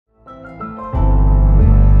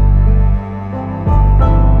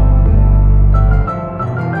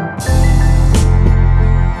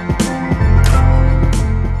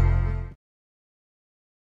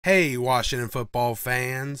Hey, Washington football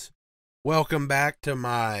fans. Welcome back to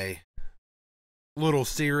my little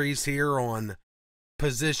series here on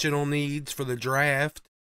positional needs for the draft.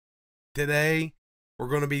 Today, we're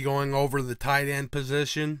going to be going over the tight end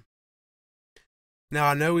position. Now,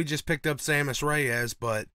 I know we just picked up Sammis Reyes,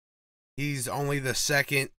 but he's only the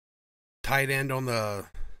second tight end on the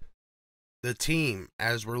team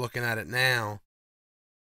as we're looking at it now.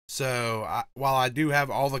 So, while I do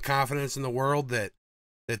have all the confidence in the world that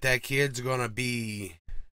kid's going to be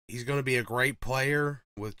he's going to be a great player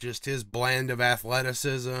with just his blend of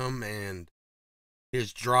athleticism and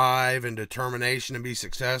his drive and determination to be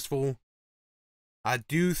successful. I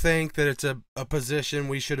do think that it's a position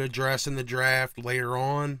we should address in the draft later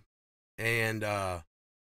on. And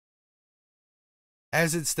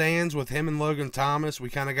as it stands with him and Logan Thomas, we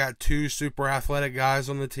kind of got two super athletic guys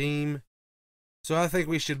on the team. So I think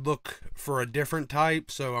we should look for a different type.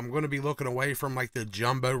 So I'm going to be looking away from like the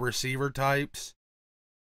jumbo receiver types.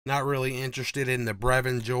 Not really interested in the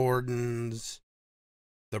Brevin Jordans,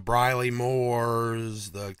 the Briley Moores,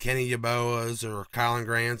 the Kenny Yeboahs, or Kylen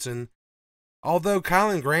Granson. Although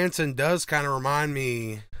Kylen Granson does kind of remind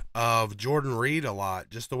me of Jordan Reed a lot.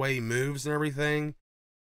 Just the way he moves and everything.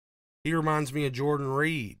 He reminds me of Jordan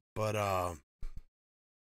Reed. But I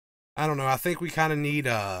don't know. I think we kind of need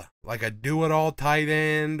like a do-it-all tight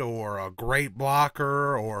end or a great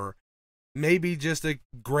blocker or maybe just a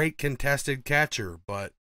great contested catcher.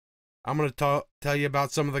 But I'm going to tell you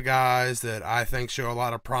about some of the guys that I think show a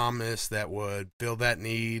lot of promise that would fill that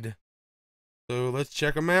need. So let's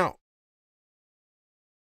check them out.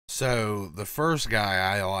 So the first guy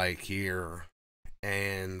I like here,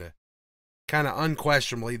 and kind of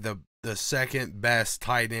unquestionably the second best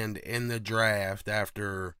tight end in the draft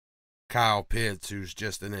after Kyle Pitts, who's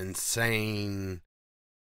just an insane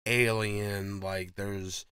alien. Like,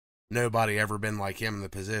 there's nobody ever been like him in the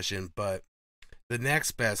position. But the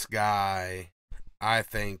next best guy, I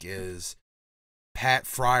think, is Pat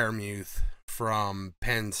Freiermuth from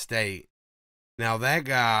Penn State. Now, that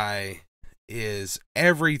guy is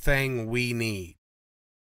everything we need.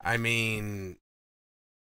 I mean,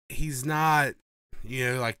 he's not,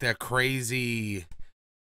 like that crazy,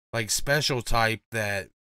 like, special type that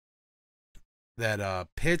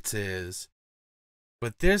Pitts is.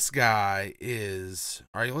 But this guy is...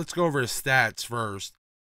 Alright, let's go over his stats first.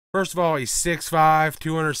 First of all, he's 6'5",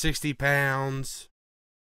 260 pounds.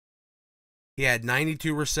 He had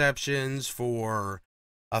 92 receptions for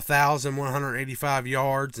 1,185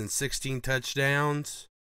 yards and 16 touchdowns.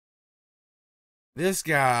 This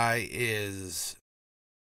guy is...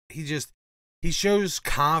 He shows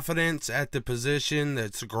confidence at the position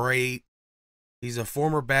that's great. He's a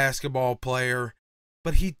former basketball player,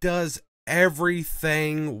 but he does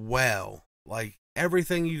everything well. Like,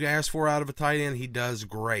 everything you ask for out of a tight end, he does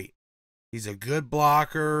great. He's a good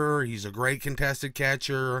blocker. He's a great contested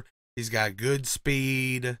catcher. He's got good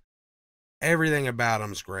speed. Everything about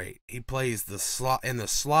him's great. He plays in the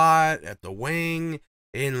slot, at the wing,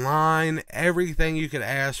 in line, everything you could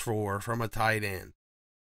ask for from a tight end.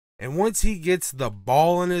 And once he gets the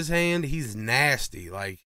ball in his hand, he's nasty.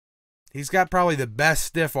 Like, he's got probably the best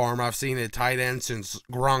stiff arm I've seen at tight end since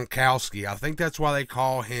Gronkowski. I think that's why they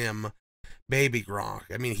call him Baby Gronk.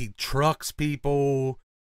 I mean, he trucks people,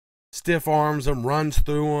 stiff arms them, runs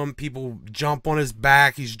through them. People jump on his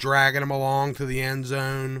back. He's dragging them along to the end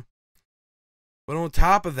zone. But on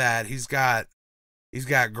top of that, he's got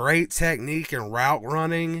great technique and route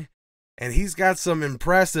running. And he's got some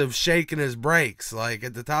impressive shaking his brakes. Like,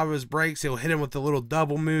 at the top of his brakes, he'll hit him with a little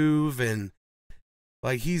double move, and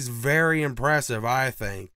like, he's very impressive, I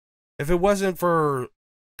think. If it wasn't for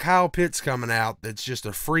Kyle Pitts coming out, that's just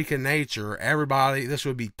a freak of nature, this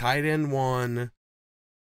would be tight end one.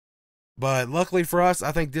 But luckily for us,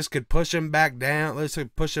 I think this could push him back down. This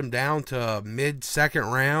could push him down to mid-second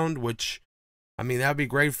round, which, I mean, that would be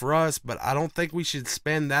great for us. But I don't think we should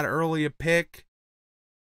spend that early a pick.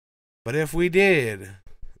 But if we did,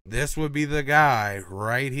 this would be the guy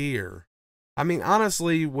right here. I mean,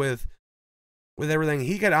 honestly, with everything,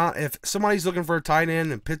 he could, if somebody's looking for a tight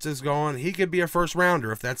end and Pitts is gone, he could be a first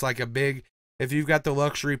rounder if that's like if you've got the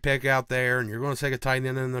luxury pick out there and you're going to take a tight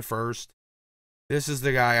end in the first, this is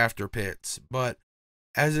the guy after Pitts. But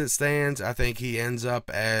as it stands, I think he ends up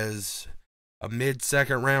as a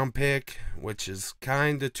mid-second round pick, which is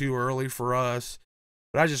kind of too early for us.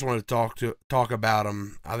 But I just want to talk about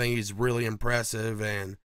him. I think he's really impressive,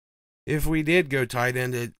 and if we did go tight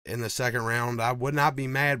end in the second round, I would not be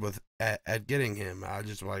mad at getting him. I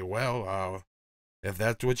just like, well, if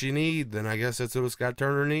that's what you need, then I guess that's what Scott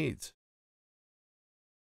Turner needs.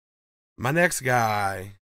 My next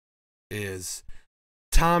guy is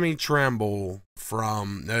Tommy Tremble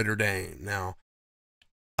from Notre Dame. Now,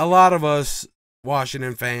 a lot of us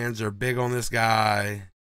Washington fans are big on this guy.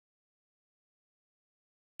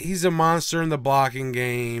 He's a monster in the blocking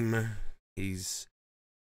game. He's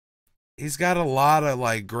got a lot of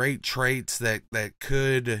like great traits that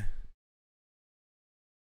could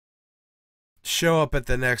show up at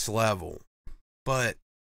the next level. But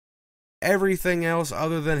everything else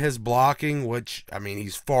other than his blocking, which, I mean,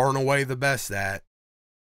 he's far and away the best at,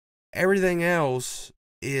 everything else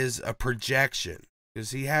is a projection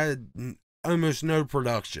because he had almost no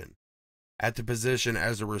production at the position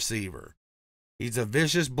as a receiver. He's a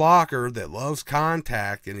vicious blocker that loves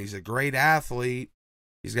contact, and he's a great athlete.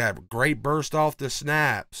 He's got a great burst off the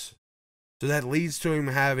snaps. So that leads to him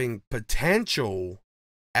having potential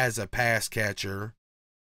as a pass catcher.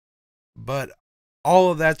 But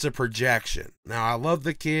all of that's a projection. Now, I love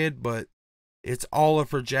the kid, but it's all a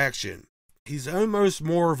projection. He's almost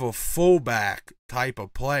more of a fullback type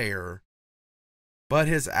of player, but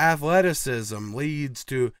his athleticism leads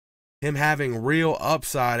to him having real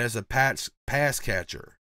upside as a pass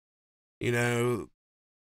catcher. You know,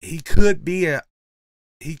 he could be a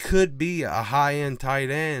high-end tight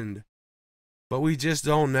end, but we just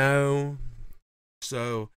don't know.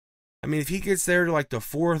 So, I mean, if he gets there to like the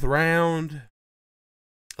 4th round,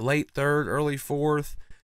 late 3rd, early 4th,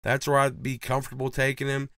 that's where I'd be comfortable taking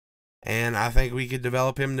him. And I think we could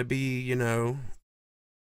develop him to be, you know,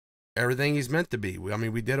 everything he's meant to be. I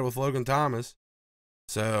mean, we did it with Logan Thomas.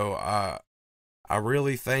 So I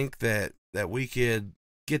really think that we could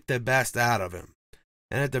get the best out of him.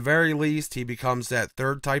 And at the very least, he becomes that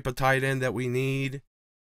 3rd type of tight end that we need.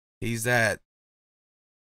 He's that,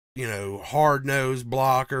 you know, hard-nosed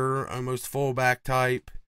blocker, almost fullback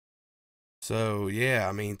type. So, yeah,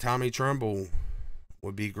 I mean, Tommy Tremble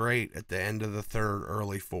would be great at the end of the 3rd,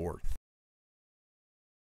 early 4th.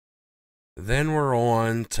 Then we're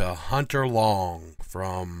on to Hunter Long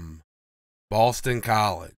from Boston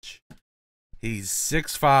College. He's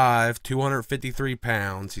 6'5", 253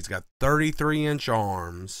 pounds. He's got 33-inch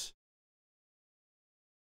arms.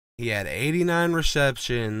 He had 89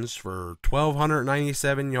 receptions for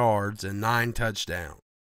 1,297 yards and 9 touchdowns.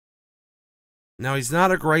 Now, he's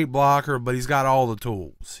not a great blocker, but he's got all the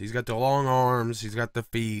tools. He's got the long arms. He's got the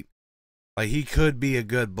feet. Like, he could be a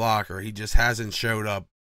good blocker. He just hasn't showed up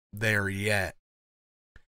there yet.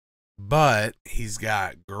 But he's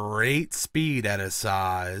got great speed at his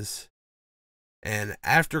size. And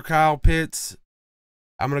after Kyle Pitts,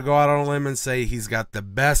 I'm going to go out on a limb and say he's got the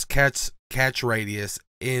best catch radius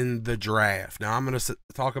in the draft. Now, I'm going to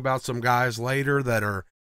talk about some guys later that are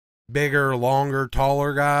bigger, longer,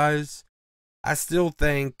 taller guys. I still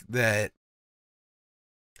think that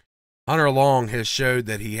Hunter Long has showed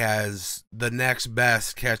that he has the next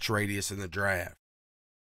best catch radius in the draft.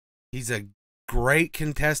 He's a great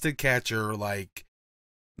contested catcher. Like,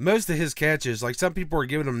 most of his catches, like, some people are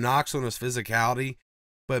giving him knocks on his physicality,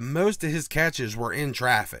 but most of his catches were in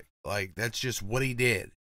traffic. Like, that's just what he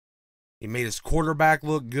did. He made his quarterback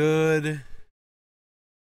look good.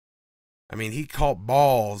 I mean, he caught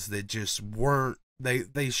balls that just weren't,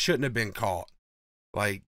 they shouldn't have been caught.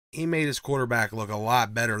 Like, he made his quarterback look a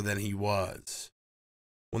lot better than he was.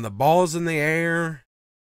 When the ball's in the air,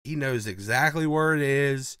 he knows exactly where it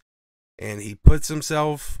is, and he puts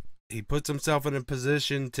himself in a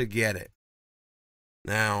position to get it.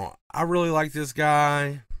 Now, I really like this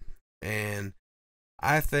guy, and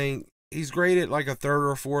I think he's great at like a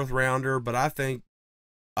 3rd or 4th rounder, but I think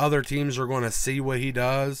other teams are going to see what he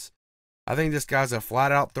does. I think this guy's a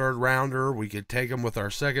flat-out 3rd rounder. We could take him with our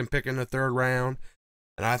 2nd pick in the 3rd round,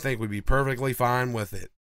 and I think we'd be perfectly fine with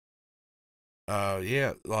it.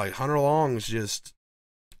 Yeah, like Hunter Long is just,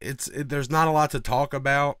 there's not a lot to talk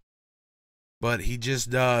about, but he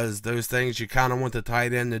just does those things you kind of want the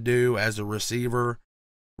tight end to do as a receiver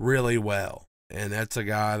really well. And that's a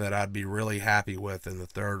guy that I'd be really happy with in the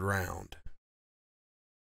 3rd round.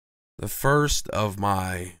 The first of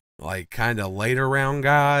my, like, kind of later round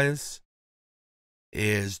guys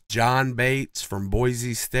is John Bates from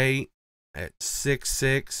Boise State at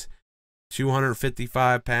 6'6",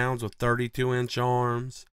 255 pounds with 32-inch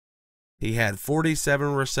arms. He had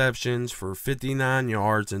 47 receptions for 59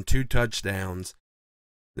 yards and 2 touchdowns.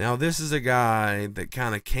 Now, this is a guy that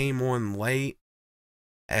kind of came on late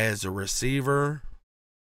as a receiver.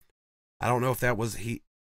 I don't know if that was he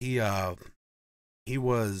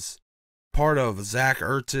was part of Zach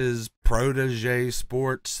Ertz's protege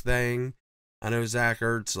sports thing. I know Zach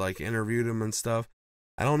Ertz like interviewed him and stuff.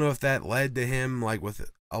 I don't know if that led to him like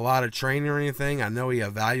with a lot of training or anything. I know he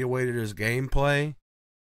evaluated his gameplay,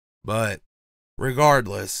 but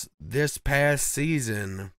regardless, this past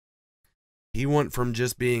season, he went from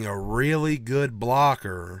just being a really good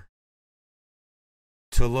blocker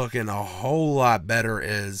to looking a whole lot better,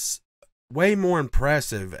 as way more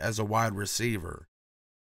impressive as a wide receiver.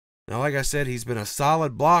 Now, like I said, he's been a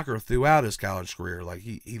solid blocker throughout his college career. Like,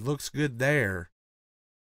 he looks good there.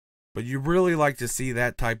 But you really like to see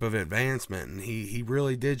that type of advancement, and he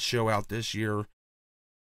really did show out this year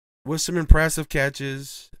with some impressive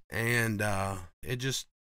catches, and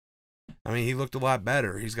he looked a lot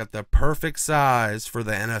better. He's got the perfect size for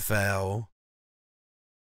the NFL.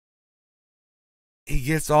 He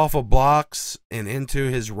gets off of blocks and into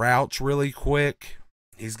his routes really quick.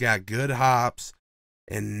 He's got good hops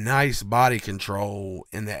and nice body control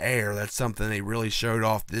in the air. That's something they really showed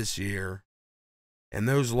off this year. And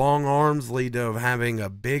those long arms lead to having a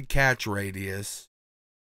big catch radius.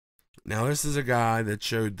 Now, this is a guy that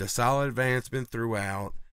showed the solid advancement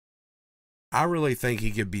throughout. I really think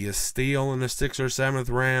he could be a steal in the 6th or 7th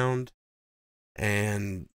round.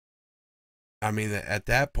 And, at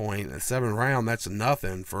that point, the 7th round, that's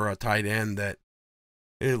nothing for a tight end that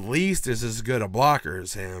at least is as good a blocker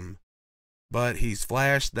as him. But he's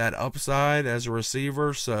flashed that upside as a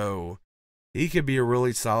receiver, so he could be a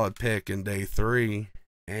really solid pick in day 3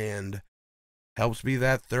 and helps be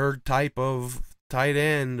that third type of tight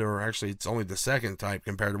end, or actually it's only the second type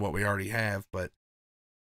compared to what we already have, but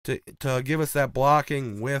to give us that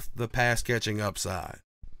blocking with the pass catching upside.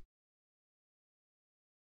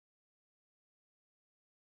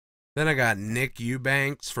 Then I got Nick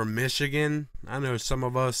Eubanks from Michigan. I know some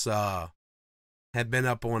of us had been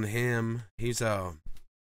up on him. He's a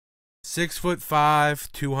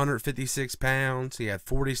 6'5", 256 pounds. He had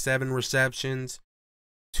 47 receptions,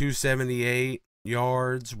 278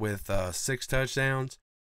 yards with 6 touchdowns.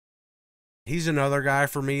 He's another guy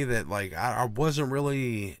for me that, like, I wasn't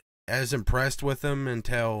really as impressed with him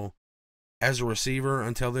as a receiver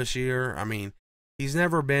until this year. He's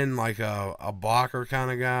never been like a blocker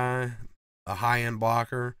kind of guy, a high-end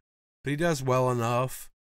blocker, but he does well enough.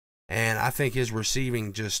 And I think his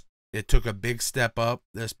receiving it took a big step up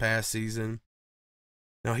this past season.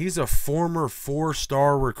 Now, he's a former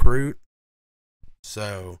 4-star recruit.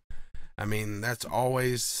 So, that's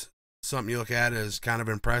always something you look at as kind of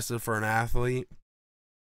impressive for an athlete.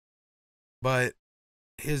 But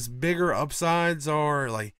his bigger upsides are,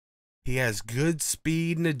 like, he has good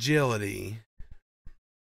speed and agility.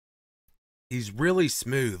 He's really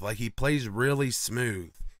smooth. Like, he plays really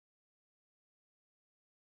smooth.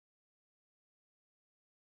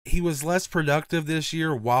 He was less productive this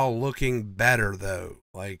year while looking better, though.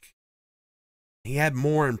 Like, he had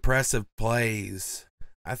more impressive plays.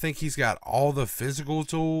 I think he's got all the physical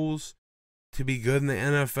tools to be good in the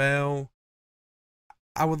NFL.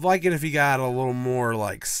 I would like it if he got a little more,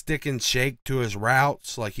 like, stick and shake to his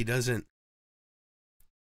routes. Like, he doesn't...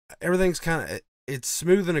 Everything's kind of... It's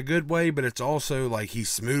smooth in a good way, but it's also, like, he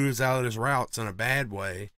smooths out his routes in a bad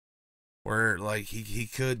way. Where, like, he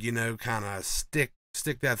could, kind of stick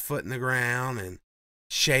that foot in the ground and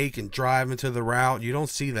shake and drive into the route. You don't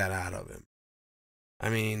see that out of him.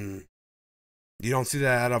 You don't see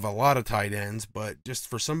that out of a lot of tight ends, but just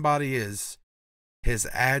for somebody as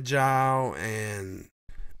agile and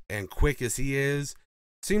quick as he is,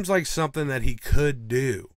 seems like something that he could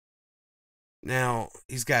do. Now,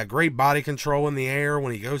 he's got great body control in the air.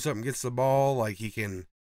 When he goes up and gets the ball, like, he can,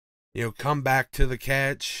 come back to the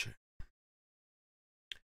catch.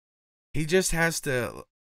 He just has to,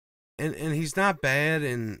 and he's not bad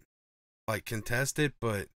in, like, contested,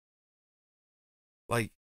 but,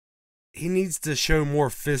 like, he needs to show more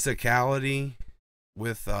physicality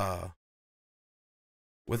with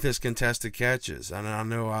his contested catches. And I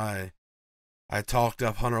know I talked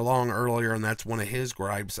up Hunter Long earlier, and that's one of his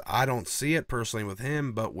gripes. I don't see it personally with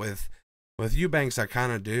him, but with Eubanks, I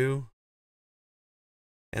kind of do.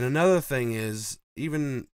 And another thing is,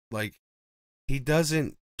 even, like, he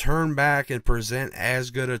doesn't turn back and present as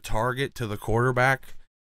good a target to the quarterback.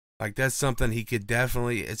 Like, that's something he could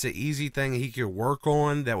definitely, it's an easy thing he could work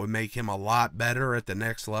on that would make him a lot better at the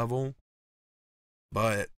next level.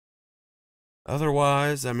 But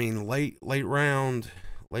otherwise, late round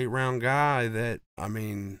guy that,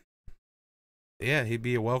 yeah, he'd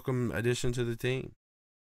be a welcome addition to the team.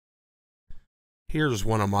 Here's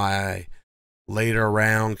one of my later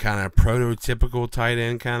round kind of prototypical tight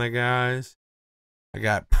end kind of guys. I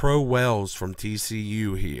got Pro Wells from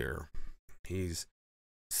TCU here. He's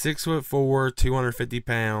 6'4", 250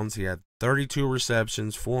 pounds. He had 32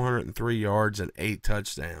 receptions, 403 yards, and 8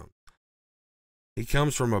 touchdowns. He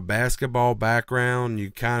comes from a basketball background.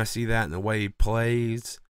 You kind of see that in the way he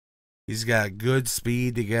plays. He's got good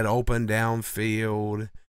speed to get open downfield.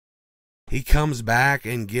 He comes back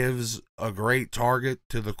and gives a great target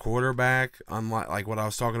to the quarterback. Unlike like what I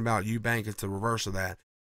was talking about, Eubank, it's the reverse of that.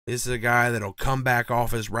 This is a guy that'll come back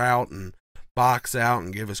off his route and box out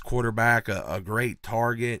and give his quarterback a great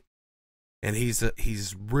target. And he's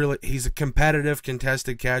a competitive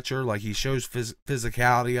contested catcher. Like, he shows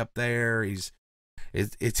physicality up there.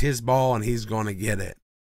 It's his ball and he's going to get it.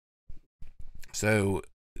 So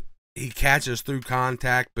he catches through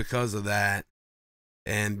contact because of that.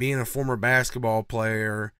 And being a former basketball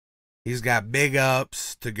player, he's got big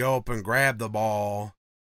ups to go up and grab the ball.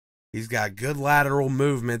 He's got good lateral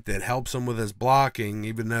movement that helps him with his blocking,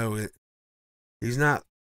 even though he's not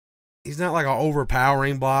like an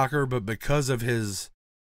overpowering blocker, but because of his,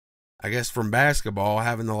 I guess, from basketball,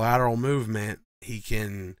 having the lateral movement, he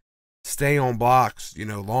can stay on blocks,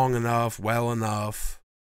 long enough, well enough.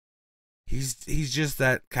 He's just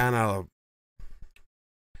that kind of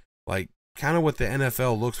what the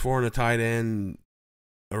NFL looks for in a tight end,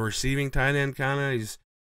 a receiving tight end kind of.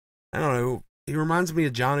 I don't know, he reminds me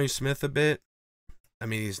of Jonnu Smith a bit. I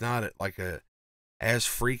mean, he's not like as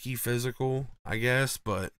freaky physical, I guess,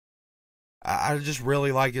 but I just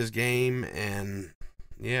really like his game, and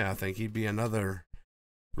yeah, I think he'd be another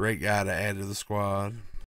great guy to add to the squad.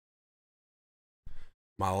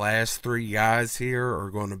 My last three guys here are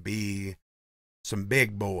going to be some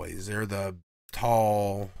big boys. They're the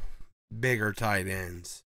tall, bigger tight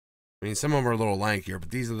ends. I mean, some of them are a little lankier, but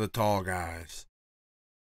these are the tall guys.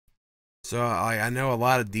 So I know a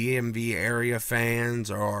lot of DMV area fans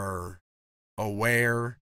are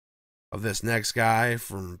aware of this next guy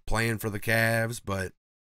from playing for the Cavs, but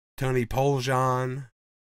Tony Poljan,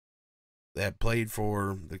 that played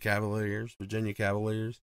for the Cavaliers, Virginia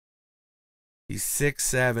Cavaliers. He's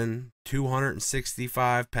 6'7",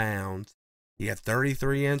 265 pounds. He had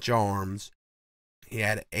 33-inch arms. He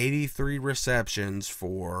had 83 receptions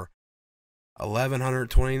for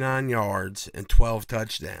 1,129 yards and 12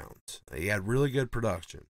 touchdowns. He had really good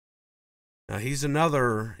production. Now, he's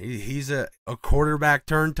a quarterback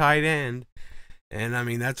turned tight end. And, I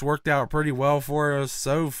mean, that's worked out pretty well for us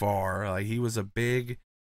so far. Like, he was a big,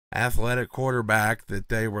 athletic quarterback that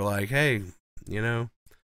they were like, hey,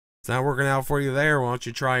 it's not working out for you there. Why don't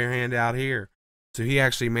you try your hand out here? So he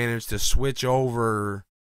actually managed to switch over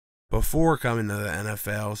before coming to the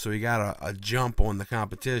NFL, so he got a jump on the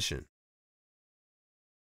competition.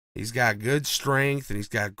 He's got good strength, and he's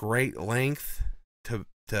got great length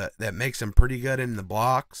that makes him pretty good in the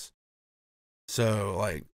blocks. So,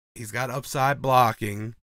 like, he's got upside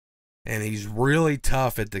blocking, and he's really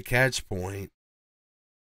tough at the catch point.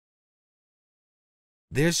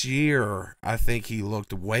 This year, I think he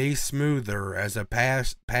looked way smoother as a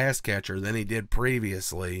pass catcher than he did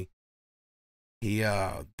previously. He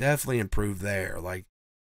definitely improved there. Like,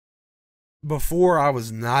 before, I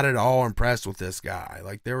was not at all impressed with this guy.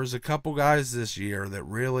 Like, there was a couple guys this year that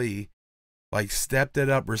really, like, stepped it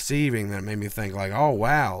up receiving that made me think, like, oh,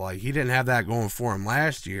 wow. Like, he didn't have that going for him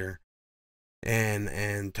last year.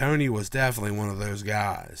 And Tony was definitely one of those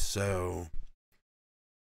guys. So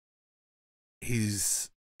he's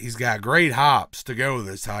got great hops to go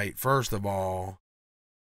this height, first of all.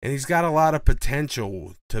 And he's got a lot of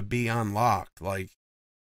potential to be unlocked. Like,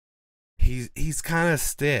 he's kind of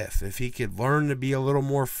stiff. If he could learn to be a little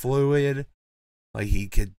more fluid, like, he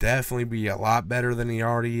could definitely be a lot better than he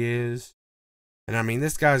already is. And, I mean,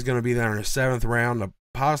 this guy's going to be there in the 7th round,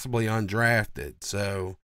 possibly undrafted.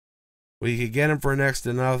 So we could get him for next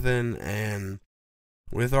to nothing. And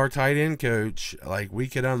with our tight end coach, like, we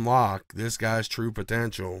could unlock this guy's true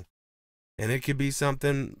potential. And it could be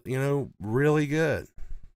something, really good.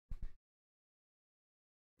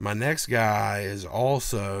 My next guy is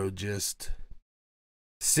also just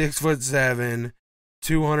 6'7",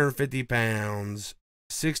 250 pounds,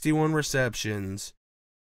 61 receptions,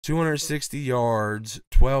 260 yards,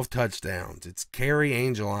 12 touchdowns. It's Cary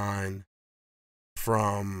Angeline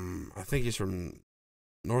I think he's from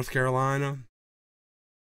North Carolina.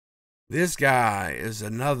 This guy is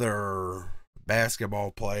another basketball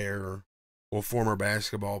player, or former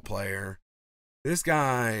basketball player. This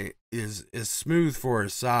guy is smooth for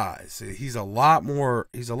his size. He's a lot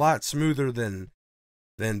smoother than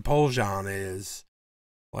Poljan is.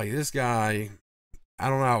 Like, this guy, I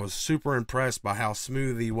don't know, I was super impressed by how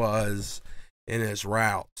smooth he was in his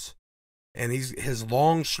routes. And his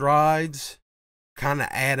long strides kind of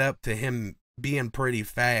add up to him being pretty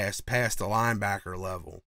fast past the linebacker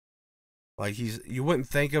level. Like, you wouldn't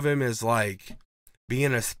think of him as, like,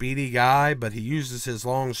 being a speedy guy, but he uses his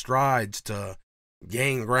long strides to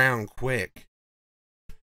gain ground quick.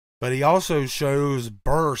 but he also shows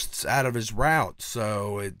bursts out of his routes.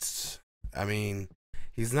 So I mean,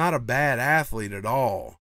 he's not a bad athlete at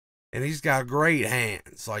all. And he's got great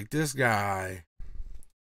hands. Like this guy,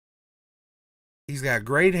 he's got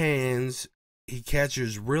great hands. He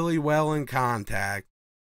catches really well in contact.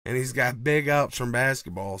 And he's got big ups from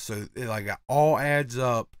basketball. So it all adds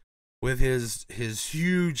up with his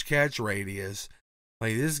huge catch radius.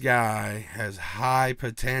 Like this guy has high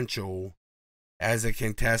potential as a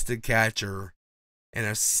contested catcher and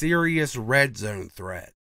a serious red zone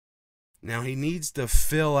threat. Now he needs to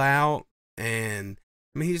fill out, and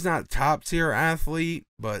I mean he's not top tier athlete,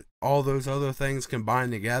 but all those other things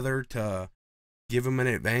combined together to give him an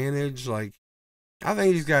advantage. Like I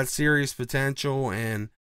think he's got serious potential, and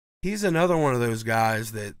he's another one of those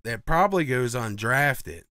guys that probably goes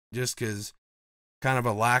undrafted just because kind of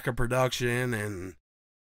a lack of production, and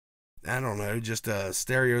I don't know, just a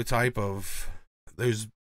stereotype of those,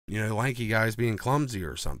 lanky guys being clumsy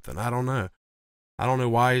or something. I don't know. I don't know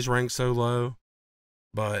why he's ranked so low,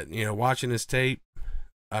 but, watching his tape,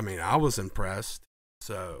 I mean, I was impressed.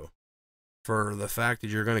 So, for the fact that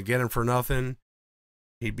you're going to get him for nothing,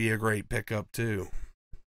 he'd be a great pickup too.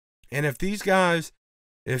 And if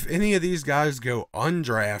any of these guys go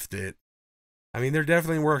undrafted, I mean, they're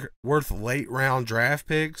definitely worth late round draft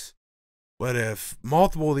picks. But if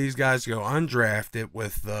multiple of these guys go undrafted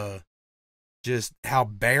with just how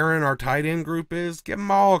barren our tight end group is, give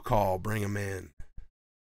them all a call, bring them in.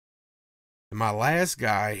 And my last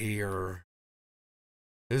guy here,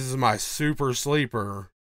 this is my super sleeper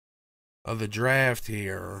of the draft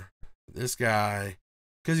here. This guy,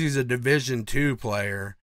 because he's a Division II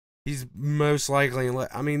player, he's most likely,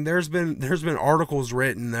 I mean, there's been articles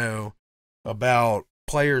written though about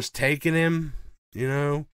players taking him,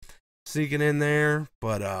 sneaking in there,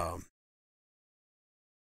 but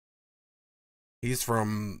he's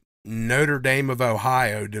from Notre Dame of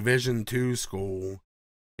Ohio, Division II school.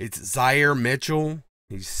 It's Zaire Mitchell.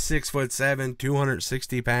 He's 6'7",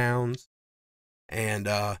 260 pounds, and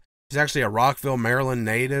he's actually a Rockville, Maryland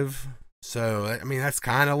native. So I mean that's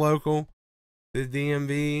kind of local, the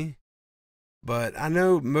DMV. But I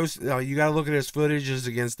know most you got to look at his footages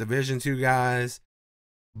against Division II guys,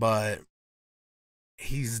 but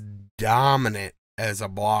he's dominant as a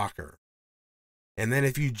blocker. And then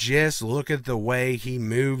if you just look at the way he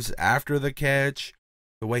moves after the catch,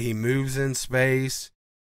 the way he moves in space,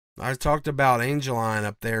 I talked about Angeline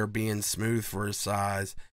up there being smooth for his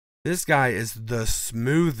size. This guy is the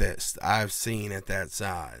smoothest I've seen at that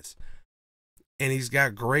size. And he's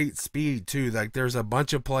got great speed too. Like there's a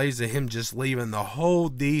bunch of plays of him just leaving the whole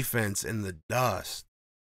defense in the dust.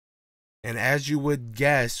 And as you would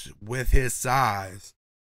guess with his size,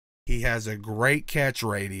 he has a great catch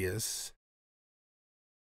radius.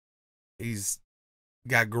 He's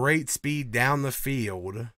got great speed down the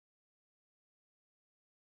field.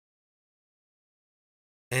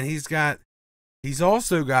 And he's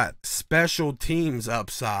also got special teams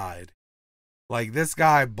upside. Like this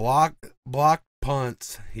guy blocked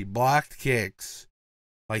punts, he blocked kicks.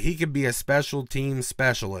 Like he could be a special team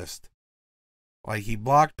specialist. Like he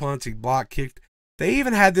blocked punts, he blocked kicked. They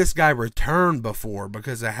even had this guy return before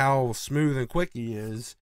because of how smooth and quick he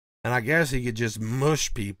is. And I guess he could just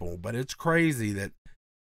mush people. But it's crazy that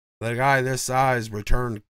the guy this size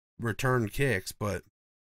returned kicks. But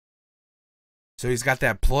so he's got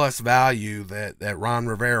that plus value that Ron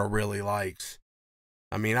Rivera really likes.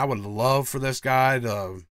 I mean, I would love for this guy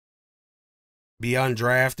to be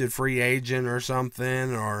undrafted free agent or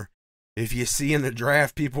something. Or if you see in the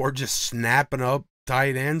draft people are just snapping up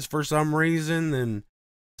tight ends for some reason, then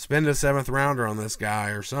spend a 7th rounder on this guy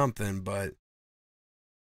or something. But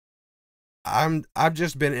I've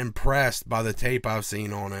just been impressed by the tape I've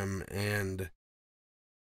seen on him, and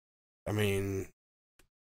I mean,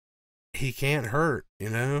 he can't hurt,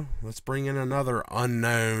 Let's bring in another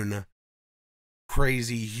unknown,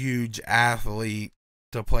 crazy, huge athlete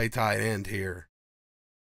to play tight end here.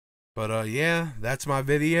 But yeah, that's my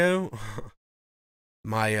video.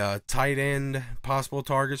 My tight end possible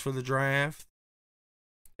targets for the draft.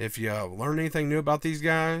 If you learn anything new about these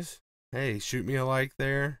guys, hey, shoot me a like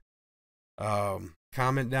there.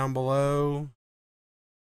 Comment down below.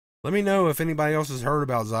 Let me know if anybody else has heard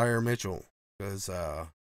about Zaire Mitchell, because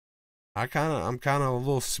I'm kind of a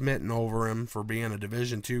little smitten over him for being a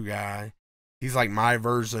Division II guy. He's like my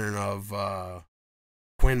version of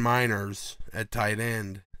Quinn Miners at tight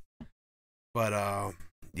end. But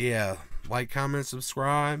yeah, like, comment,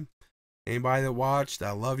 subscribe. Anybody that watched,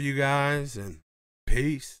 I love you guys, and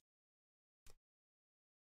peace.